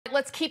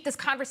let's keep this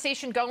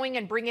conversation going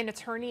and bring in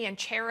attorney and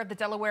chair of the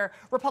Delaware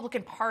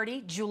Republican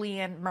Party,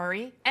 Julianne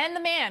Murray, and the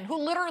man who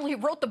literally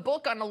wrote the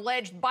book on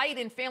alleged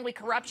Biden family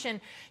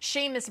corruption,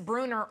 Seamus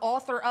Bruner,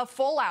 author of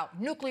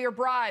Fallout, Nuclear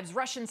Bribes,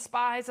 Russian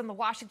Spies, and the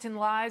Washington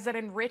Lies that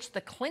Enriched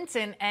the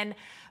Clinton and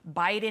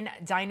Biden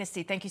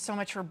dynasty. Thank you so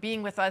much for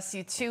being with us,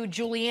 you two.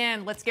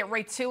 Julianne, let's get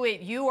right to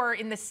it. You are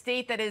in the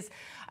state that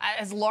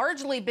has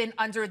largely been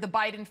under the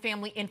Biden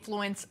family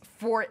influence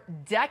for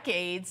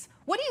decades.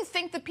 What do you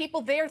think the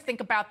people there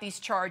think about these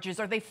charges?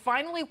 Are they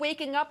finally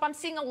waking up? I'm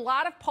seeing a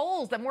lot of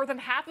polls that more than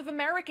half of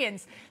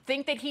Americans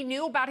think that he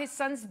knew about his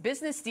son's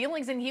business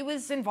dealings and he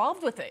was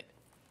involved with it.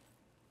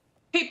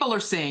 People are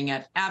seeing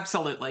it,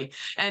 absolutely.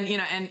 And, you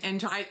know,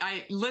 and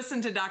I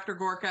listen to Dr.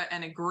 Gorka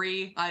and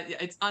agree.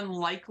 It's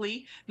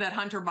unlikely that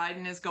Hunter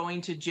Biden is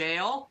going to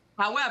jail.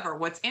 However,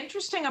 what's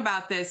interesting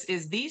about this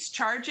is these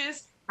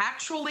charges,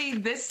 actually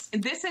this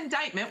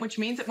indictment, which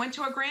means it went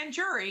to a grand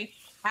jury,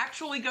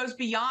 actually goes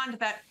beyond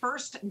that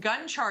first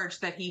gun charge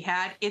that he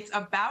had. It's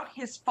about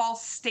his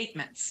false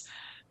statements.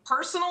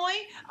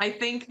 Personally, I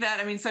think that,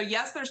 I mean, so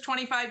yes, there's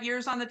 25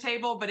 years on the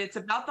table, but it's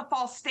about the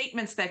false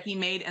statements that he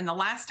made. And the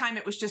last time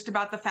it was just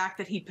about the fact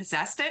that he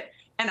possessed it.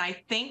 And I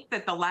think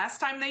that the last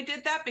time they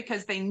did that,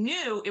 because they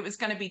knew it was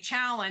going to be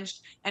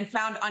challenged and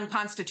found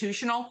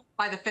unconstitutional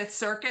by the Fifth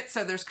Circuit.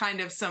 So there's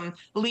kind of some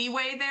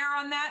leeway there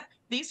on that.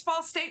 These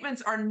false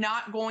statements are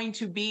not going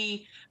to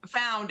be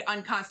found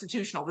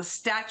unconstitutional. The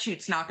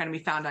statute's not going to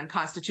be found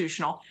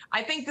unconstitutional.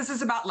 I think this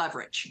is about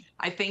leverage.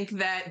 I think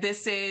that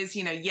this is,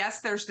 you know,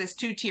 yes, there's this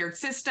two-tiered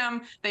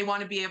system. They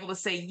want to be able to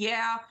say,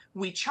 yeah,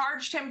 we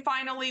charged him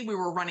finally. We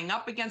were running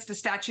up against a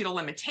statute of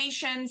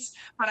limitations.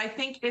 But I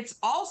think it's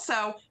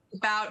also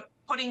about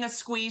putting a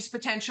squeeze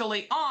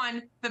potentially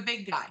on the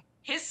big guy.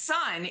 His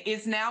son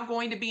is now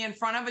going to be in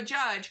front of a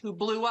judge who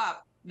blew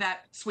up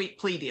that sweet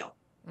plea deal.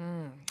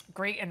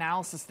 Great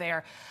analysis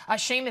there.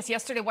 Seamus,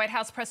 yesterday, White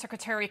House Press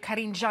Secretary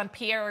Karine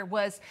Jean-Pierre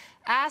was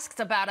asked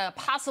about a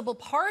possible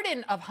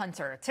pardon of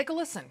Hunter. Take a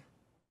listen.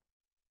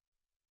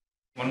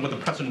 When would the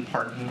president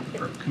pardon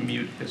or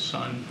commute his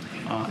son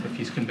if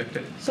he's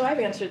convicted? So I've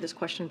answered this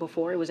question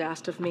before. It was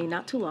asked of me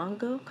not too long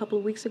ago, a couple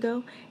of weeks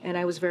ago, and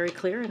I was very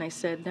clear, and I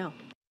said no.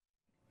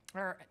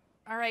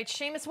 All right,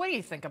 Seamus, what do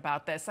you think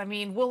about this? I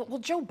mean, will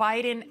Joe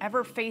Biden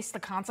ever face the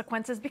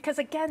consequences? Because,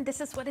 again, this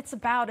is what it's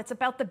about. It's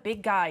about the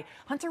big guy.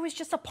 Hunter was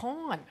just a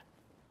pawn.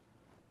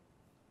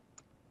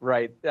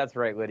 Right. That's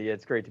right, Lydia.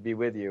 It's great to be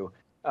with you.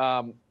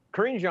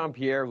 Karine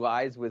Jean-Pierre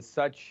lies with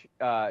such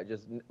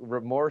just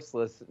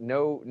remorseless,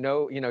 you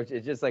know,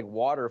 it's just like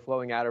water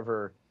flowing out of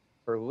her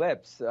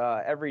lips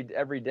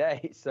every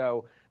day.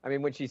 So, I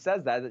mean, when she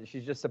says that,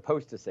 she's just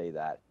supposed to say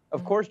that.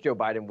 Of course, Joe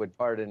Biden would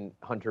pardon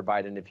Hunter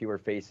Biden if he were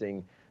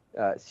facing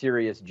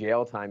serious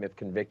jail time if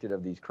convicted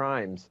of these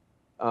crimes.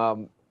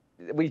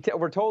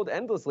 We're told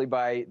endlessly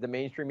by the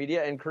mainstream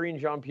media and Karine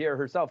Jean-Pierre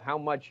herself how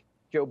much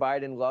Joe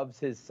Biden loves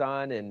his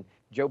son, and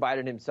Joe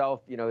Biden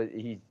himself, you know,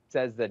 he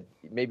says that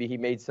maybe he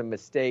made some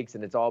mistakes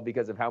and it's all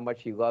because of how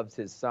much he loves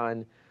his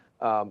son.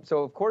 So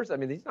of course, I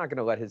mean, he's not going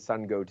to let his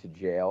son go to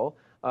jail,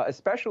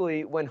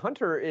 especially when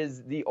Hunter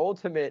is the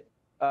ultimate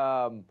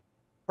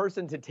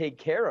person to take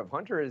care of.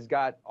 Hunter has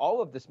got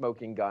all of the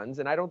smoking guns,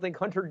 and I don't think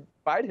Hunter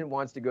Biden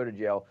wants to go to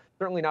jail,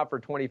 certainly not for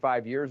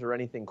 25 years or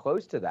anything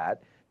close to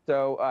that.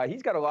 So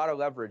he's got a lot of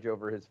leverage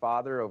over his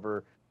father,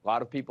 over a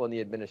lot of people in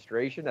the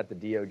administration, at the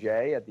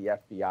DOJ, at the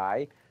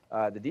FBI.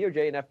 The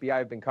DOJ and FBI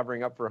have been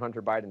covering up for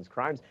Hunter Biden's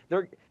crimes.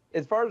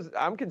 As far as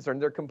I'm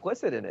concerned, they're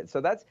complicit in it.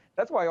 So that's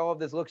why all of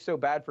this looks so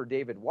bad for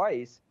David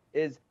Weiss,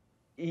 is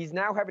he's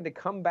now having to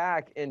come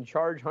back and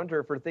charge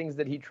Hunter for things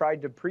that he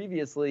tried to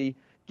previously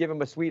give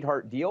him a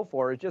sweetheart deal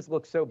for. It just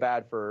looks so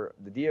bad for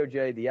the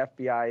DOJ, the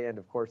FBI, and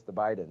of course the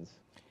Bidens.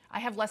 I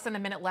have less than a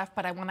minute left,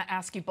 but I want to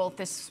ask you both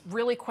this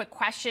really quick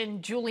question.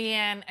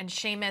 Julianne and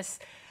Seamus,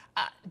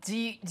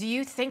 do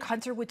you think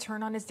Hunter would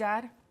turn on his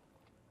dad?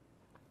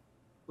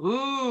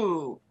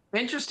 Ooh,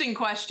 interesting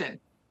question.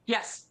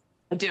 Yes,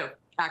 I do,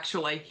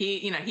 actually.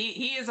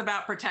 He is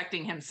about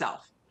protecting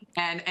himself.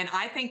 And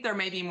I think there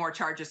may be more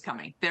charges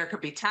coming. There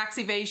could be tax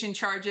evasion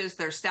charges.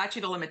 There's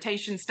statute of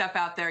limitations stuff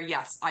out there.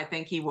 Yes, I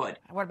think he would.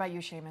 What about you,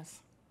 Seamus?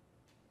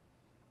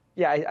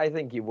 Yeah, I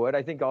think he would.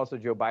 I think also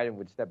Joe Biden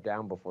would step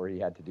down before he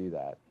had to do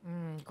that.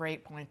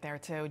 Great point there,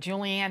 too.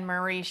 Julianne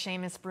Murray,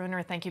 Seamus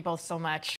Bruner, thank you both so much.